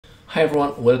Hi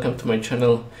everyone, welcome to my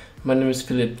channel. My name is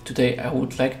Philip. Today I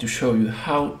would like to show you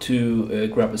how to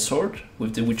grab a sword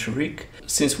with the Witcher rig.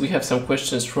 Since we have some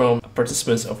questions from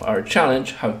participants of our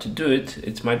challenge, how to do it,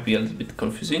 it might be a little bit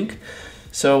confusing.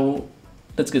 So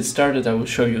let's get started. I will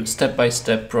show you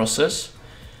step-by-step process,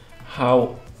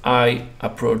 how I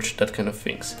approach that kind of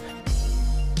things.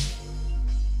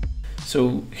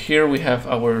 So here we have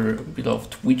our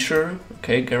beloved Witcher,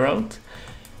 okay, Geralt.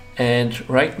 And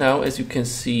right now, as you can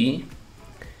see,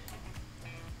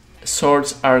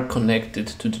 swords are connected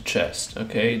to the chest,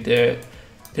 okay?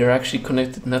 They're actually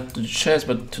connected not to the chest,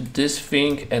 but to this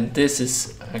thing, and this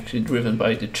is actually driven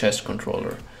by the chest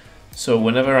controller. So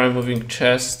whenever I'm moving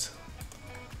chest,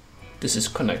 this is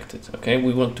connected, okay?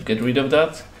 We want to get rid of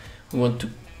that. We want to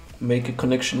make a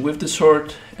connection with the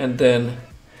sword, and then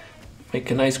make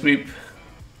a nice grip,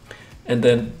 and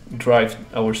then drive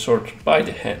our sword by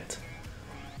the hand.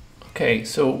 Okay,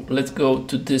 so let's go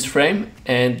to this frame,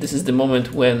 and this is the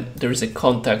moment when there is a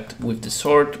contact with the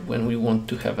sword, when we want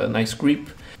to have a nice grip.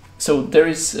 So there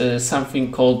is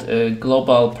something called a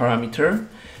global parameter.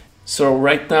 So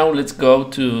right now let's go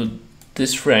to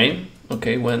this frame,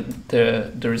 okay, when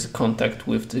there is a contact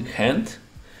with the hand.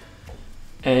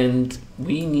 And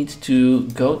we need to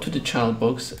go to the channel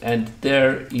box, and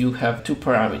there you have two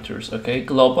parameters, okay,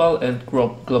 global and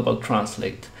global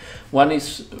translate. One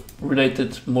is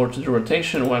related more to the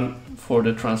rotation, one for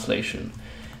the translation.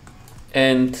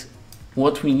 And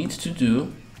what we need to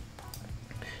do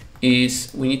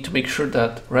is we need to make sure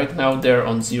that right now they're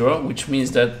on 0, which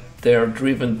means that they're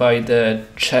driven by the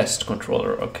chest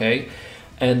controller, okay?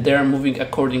 And they're moving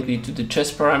accordingly to the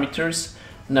chest parameters,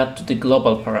 not to the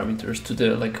global parameters, to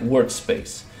the like word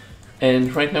space.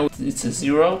 And right now it's a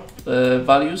 0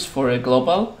 values for a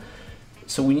global.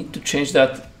 So we need to change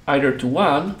that either to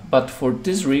 1, but for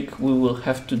this rig we will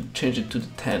have to change it to the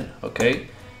 10, okay?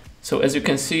 So as you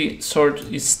can see, sword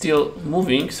is still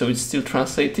moving, so it's still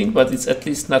translating, but it's at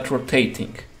least not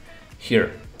rotating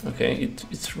here, okay?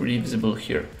 It's really visible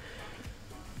here.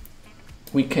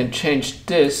 We can change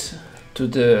this to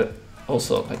the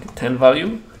also like a 10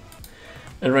 value,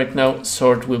 and right now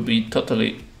sword will be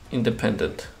totally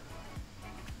independent.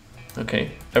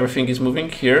 Okay, everything is moving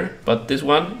here, but this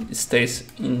one stays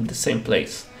in the same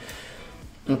place.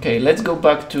 Okay, let's go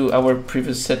back to our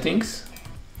previous settings.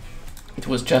 It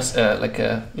was just like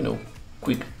a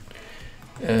quick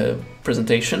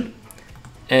presentation,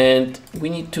 and we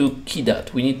need to key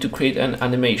that. We need to create an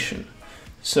animation.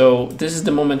 So this is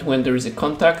the moment when there is a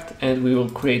contact, and we will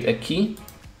create a key.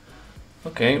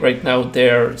 Okay, right now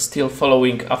they're still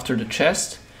following after the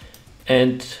chest,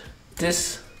 and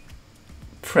this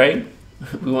frame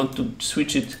we want to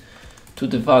switch it to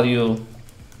the value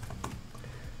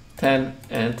 10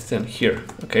 and then here,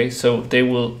 okay? So they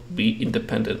will be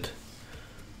independent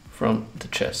from the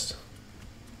chest.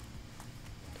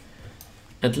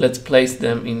 And let's place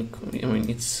them in, I mean,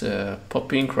 it's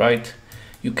popping, right?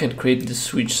 You can create the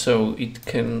switch so it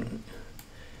can,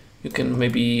 you can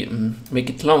maybe make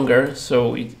it longer,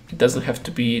 so it doesn't have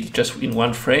to be just in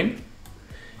one frame.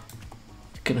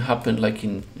 It can happen like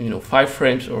in 5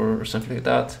 frames or something like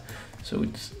that. So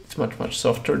it's much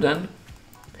softer then.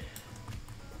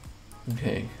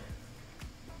 Okay.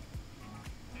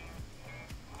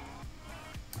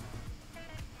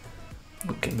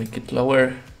 We can make it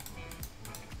lower.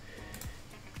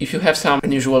 If you have some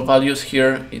unusual values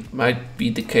here, it might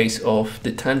be the case of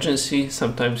the tangency.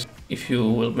 Sometimes if you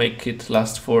will make it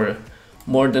last for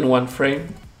more than 1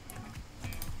 frame,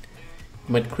 it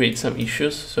might create some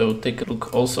issues. So take a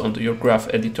look also onto your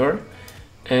graph editor,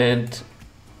 and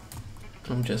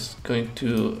I'm just going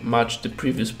to match the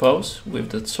previous pose with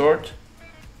that sword.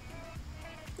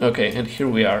 Okay, and here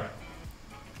we are.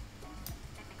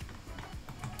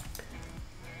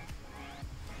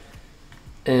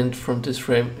 And from this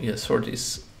frame, yeah, sword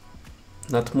is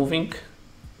not moving.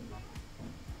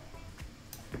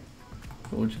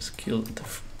 We'll just kill the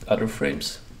other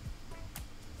frames.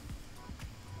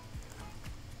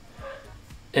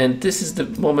 And this is the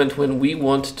moment when we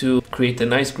want to create a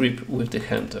nice grip with the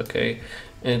hand, okay?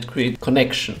 And create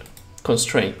connection,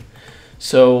 constraint.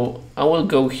 So I will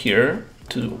go here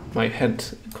to my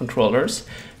hand controllers,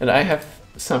 and I have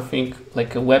something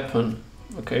like a weapon,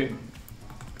 okay?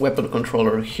 Weapon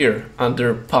controller here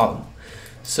under palm.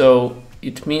 So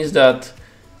it means that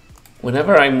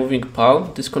whenever I'm moving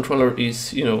palm, this controller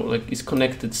is, is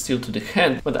connected still to the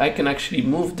hand, but I can actually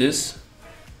move this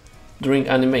during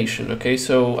animation, okay?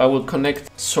 So I will connect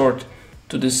sword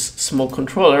to this small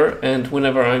controller, and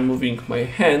whenever I'm moving my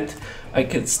hand, I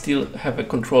can still have a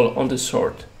control on the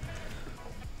sword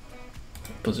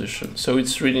position. So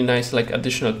it's really nice, like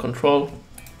additional control.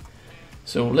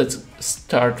 So let's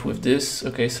start with this.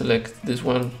 Okay, select this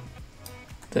one,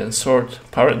 then sort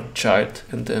parent child,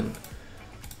 and then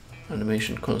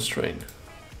animation constraint.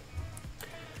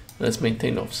 Let's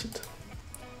maintain offset.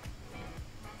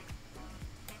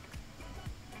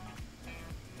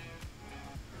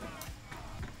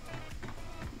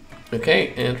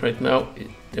 Okay, and right now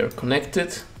they're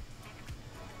connected.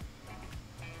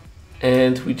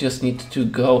 And we just need to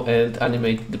go and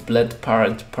animate the blend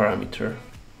parent parameter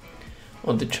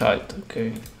on the child.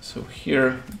 Okay, so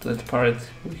here, blend parent,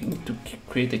 we need to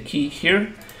create a key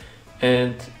here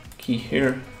and key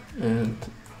here and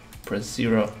press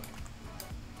 0.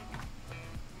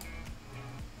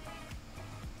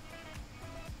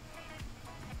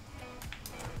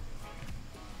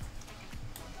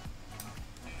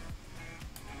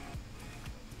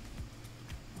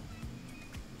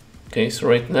 Okay, so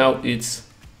right now it's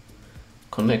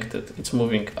connected, it's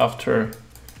moving after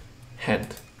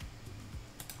hand.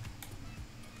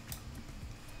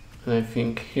 And I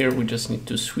think here we just need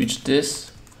to switch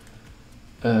this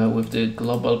with the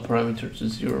global parameter to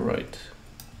 0, right?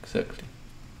 Exactly.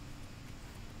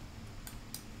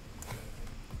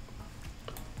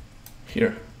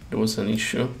 Here, there was an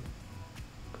issue.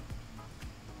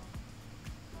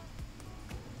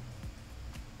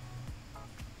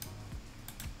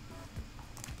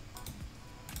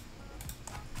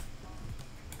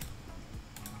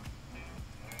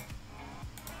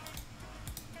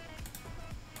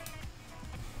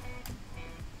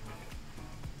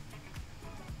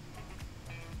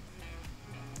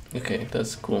 Okay,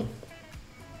 that's cool.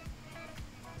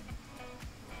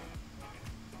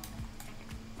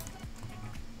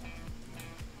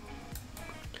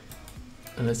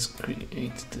 And let's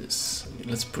create this.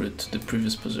 Let's put it to the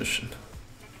previous position.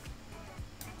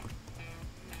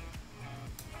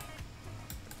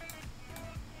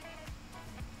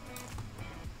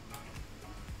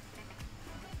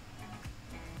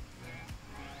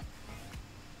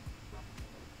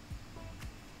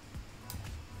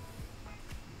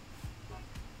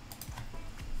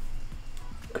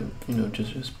 You know,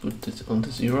 just put it on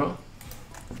the 0.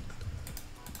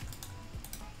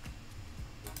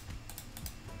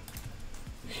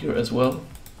 Here as well.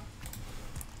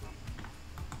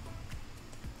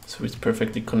 So it's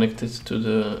perfectly connected to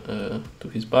the to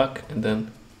his back, and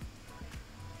then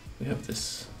we have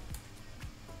this.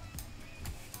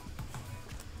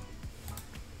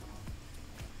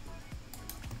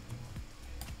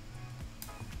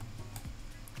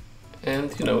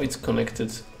 And you know, it's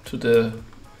connected to the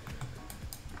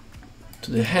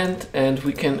hand, and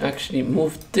we can actually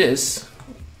move this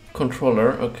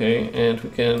controller, okay, and we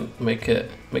can make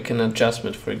an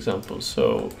adjustment, for example.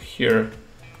 So here,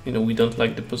 you know, we don't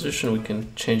like the position, we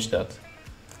can change that.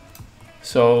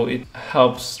 So it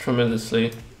helps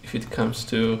tremendously if it comes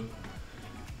to,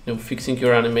 you know, fixing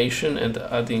your animation and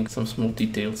adding some small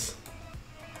details.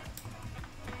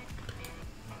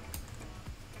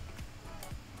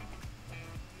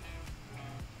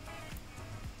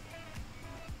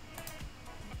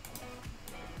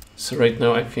 So right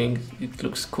now I think it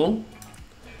looks cool.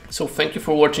 So thank you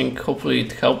for watching, hopefully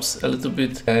it helps a little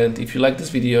bit, and if you like this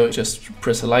video, just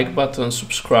press a like button,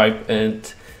 subscribe,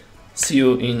 and see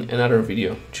you in another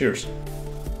video. Cheers!